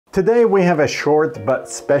Today we have a short but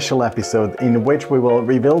special episode in which we will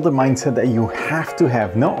reveal the mindset that you have to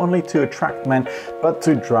have not only to attract men but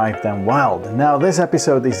to drive them wild. Now this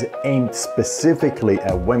episode is aimed specifically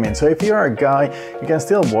at women, so if you're a guy you can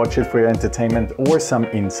still watch it for your entertainment or some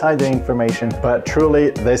insider information, but truly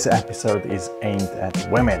this episode is aimed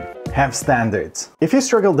at women. Have standards. If you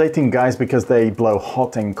struggle dating guys because they blow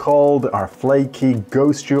hot and cold, are flaky,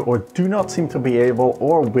 ghost you, or do not seem to be able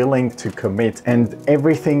or willing to commit, and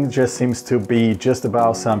everything just seems to be just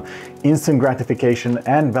about some instant gratification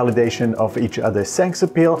and validation of each other's sex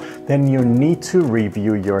appeal, then you need to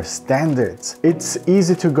review your standards. It's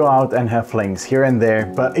easy to go out and have flings here and there,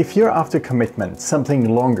 but if you're after commitment,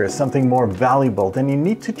 something longer, something more valuable, then you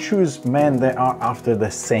need to choose men that are after the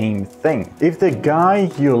same thing. If the guy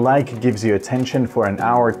you like gives you attention for an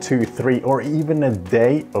hour, 2, 3, or even a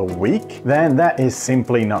day, a week, then that is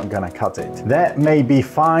simply not gonna cut it. That may be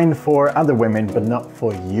fine for other women, but not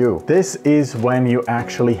for you. This is when you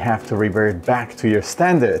actually have to revert back to your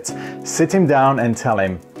standards. Sit him down and tell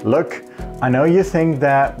him, look, I know you think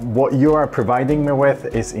that what you are providing me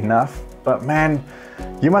with is enough, but man,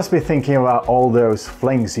 you must be thinking about all those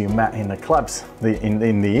flings you met in the clubs in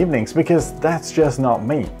the evenings, because that's just not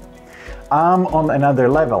me. I'm on another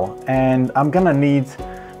level and I'm gonna need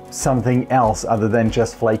something else other than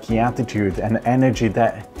just flaky attitude and energy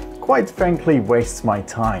that quite frankly wastes my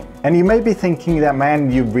time. And you may be thinking that, man,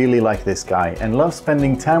 you really like this guy and love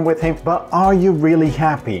spending time with him, but are you really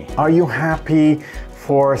happy? Are you happy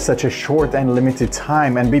for such a short and limited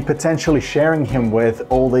time and be potentially sharing him with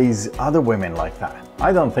all these other women like that?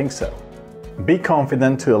 I don't think so. Be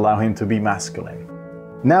confident to allow him to be masculine.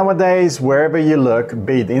 Nowadays, wherever you look,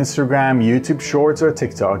 be it Instagram, YouTube Shorts or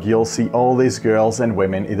TikTok, you'll see all these girls and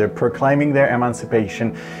women either proclaiming their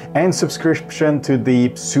emancipation and subscription to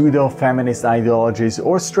the pseudo-feminist ideologies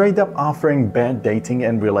or straight up offering bad dating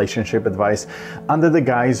and relationship advice under the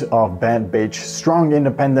guise of bad bitch, strong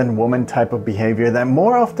independent woman type of behavior that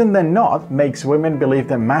more often than not makes women believe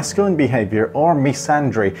that masculine behavior or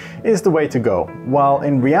misandry is the way to go, while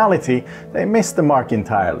in reality they miss the mark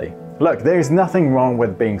entirely. Look, there is nothing wrong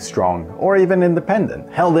with being strong or even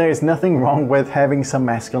independent. Hell, there is nothing wrong with having some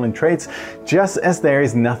masculine traits, just as there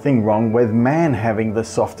is nothing wrong with men having the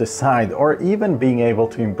softer side or even being able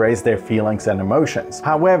to embrace their feelings and emotions.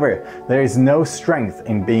 However, there is no strength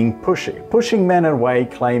in being pushy, pushing men away,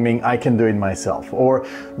 claiming I can do it myself, or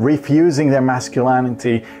refusing their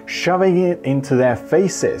masculinity, shoving it into their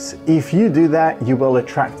faces. If you do that, you will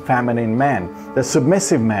attract feminine men, the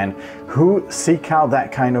submissive men who seek out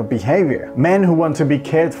that kind of behavior. Men who want to be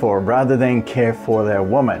cared for rather than care for their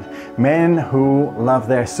woman. Men who love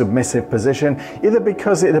their submissive position either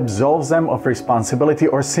because it absolves them of responsibility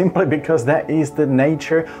or simply because that is the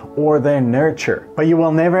nature or their nurture. But you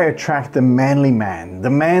will never attract the manly man, the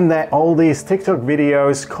man that all these TikTok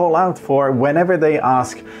videos call out for whenever they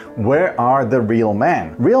ask, where are the real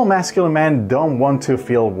men? Real masculine men don't want to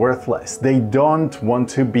feel worthless. They don't want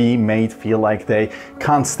to be made feel like they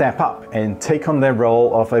can't step up and take on the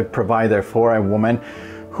role of a provider for a woman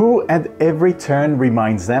who at every turn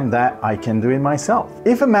reminds them that I can do it myself.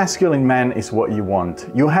 If a masculine man is what you want,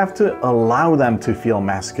 you have to allow them to feel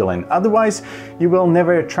masculine, otherwise you will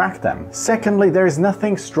never attract them. Secondly, there is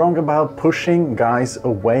nothing strong about pushing guys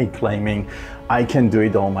away, claiming I can do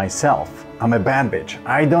it all myself. I'm a bad bitch.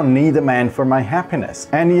 I don't need a man for my happiness.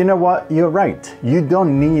 And you know what? You're right. You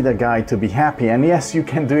don't need a guy to be happy. And yes, you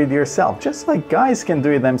can do it yourself, just like guys can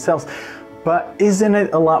do it themselves. But isn't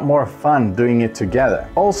it a lot more fun doing it together?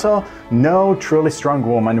 Also, no truly strong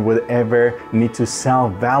woman would ever need to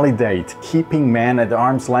self-validate, keeping men at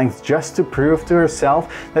arm's length just to prove to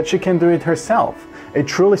herself that she can do it herself. A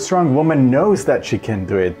truly strong woman knows that she can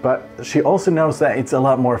do it, but she also knows that it's a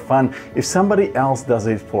lot more fun if somebody else does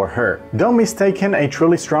it for her. Don't mistake a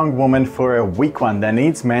truly strong woman for a weak one that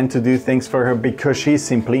needs men to do things for her because she's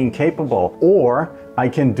simply incapable. Or I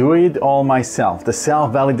can do it all myself, the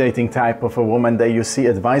self-validating type of a woman that you see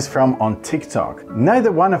advice from on TikTok.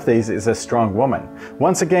 Neither one of these is a strong woman.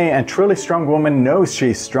 Once again, a truly strong woman knows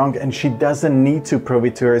she's strong and she doesn't need to prove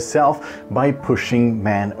it to herself by pushing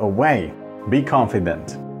men away. Be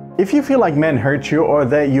confident. If you feel like men hurt you or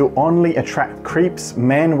that you only attract creeps,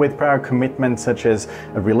 men with prior commitments such as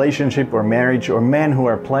a relationship or marriage, or men who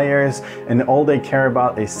are players and all they care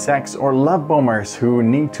about is sex, or love bombers who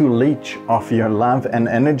need to leech off your love and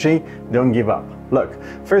energy, don't give up. Look,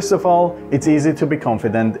 first of all, it's easy to be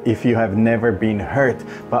confident if you have never been hurt,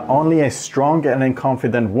 but only a strong and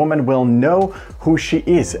confident woman will know who she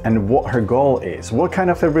is and what her goal is, what kind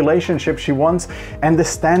of a relationship she wants, and the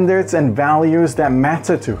standards and values that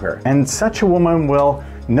matter to her. And such a woman will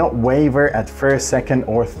not waver at first, second,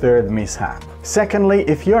 or third mishap. Secondly,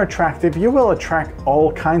 if you're attractive, you will attract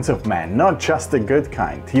all kinds of men, not just the good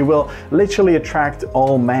kind. You will literally attract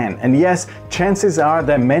all men. And yes, chances are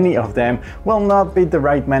that many of them will not be the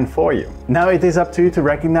right man for you. Now it is up to you to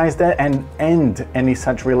recognize that and end any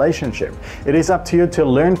such relationship. It is up to you to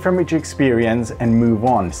learn from each experience and move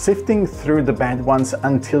on, sifting through the bad ones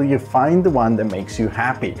until you find the one that makes you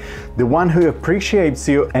happy, the one who appreciates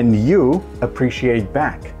you and you appreciate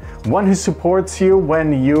back. One who supports you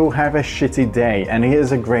when you have a shitty day, and he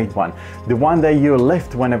is a great one. The one that you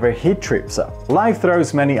lift whenever he trips up. Life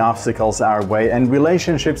throws many obstacles our way and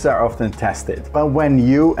relationships are often tested. But when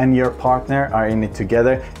you and your partner are in it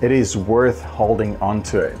together, it is worth holding on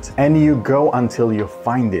to it. And you go until you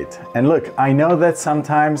find it. And look, I know that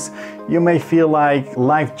sometimes you may feel like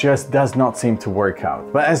life just does not seem to work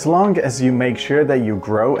out. But as long as you make sure that you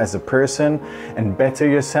grow as a person and better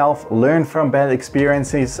yourself, learn from bad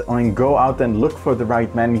experiences, and go out and look for the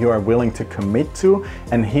right man you are willing to commit to,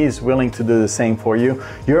 and he is willing to do the same for you,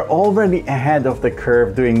 you're already ahead of the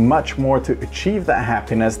curve, doing much more to achieve that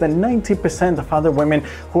happiness than 90% of other women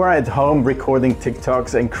who are at home recording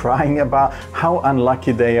TikToks and crying about how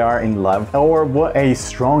unlucky they are in love or what a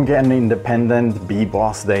strong and independent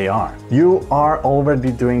B-boss they are. You are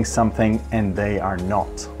already doing something and they are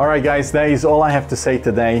not. Alright guys, that is all I have to say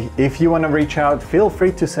today. If you want to reach out, feel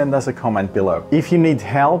free to send us a comment below. If you need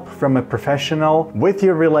help from a professional with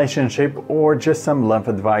your relationship or just some love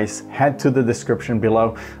advice, head to the description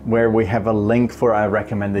below where we have a link for our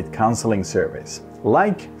recommended counseling service.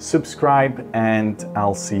 Like, subscribe, and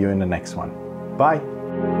I'll see you in the next one.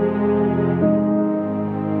 Bye!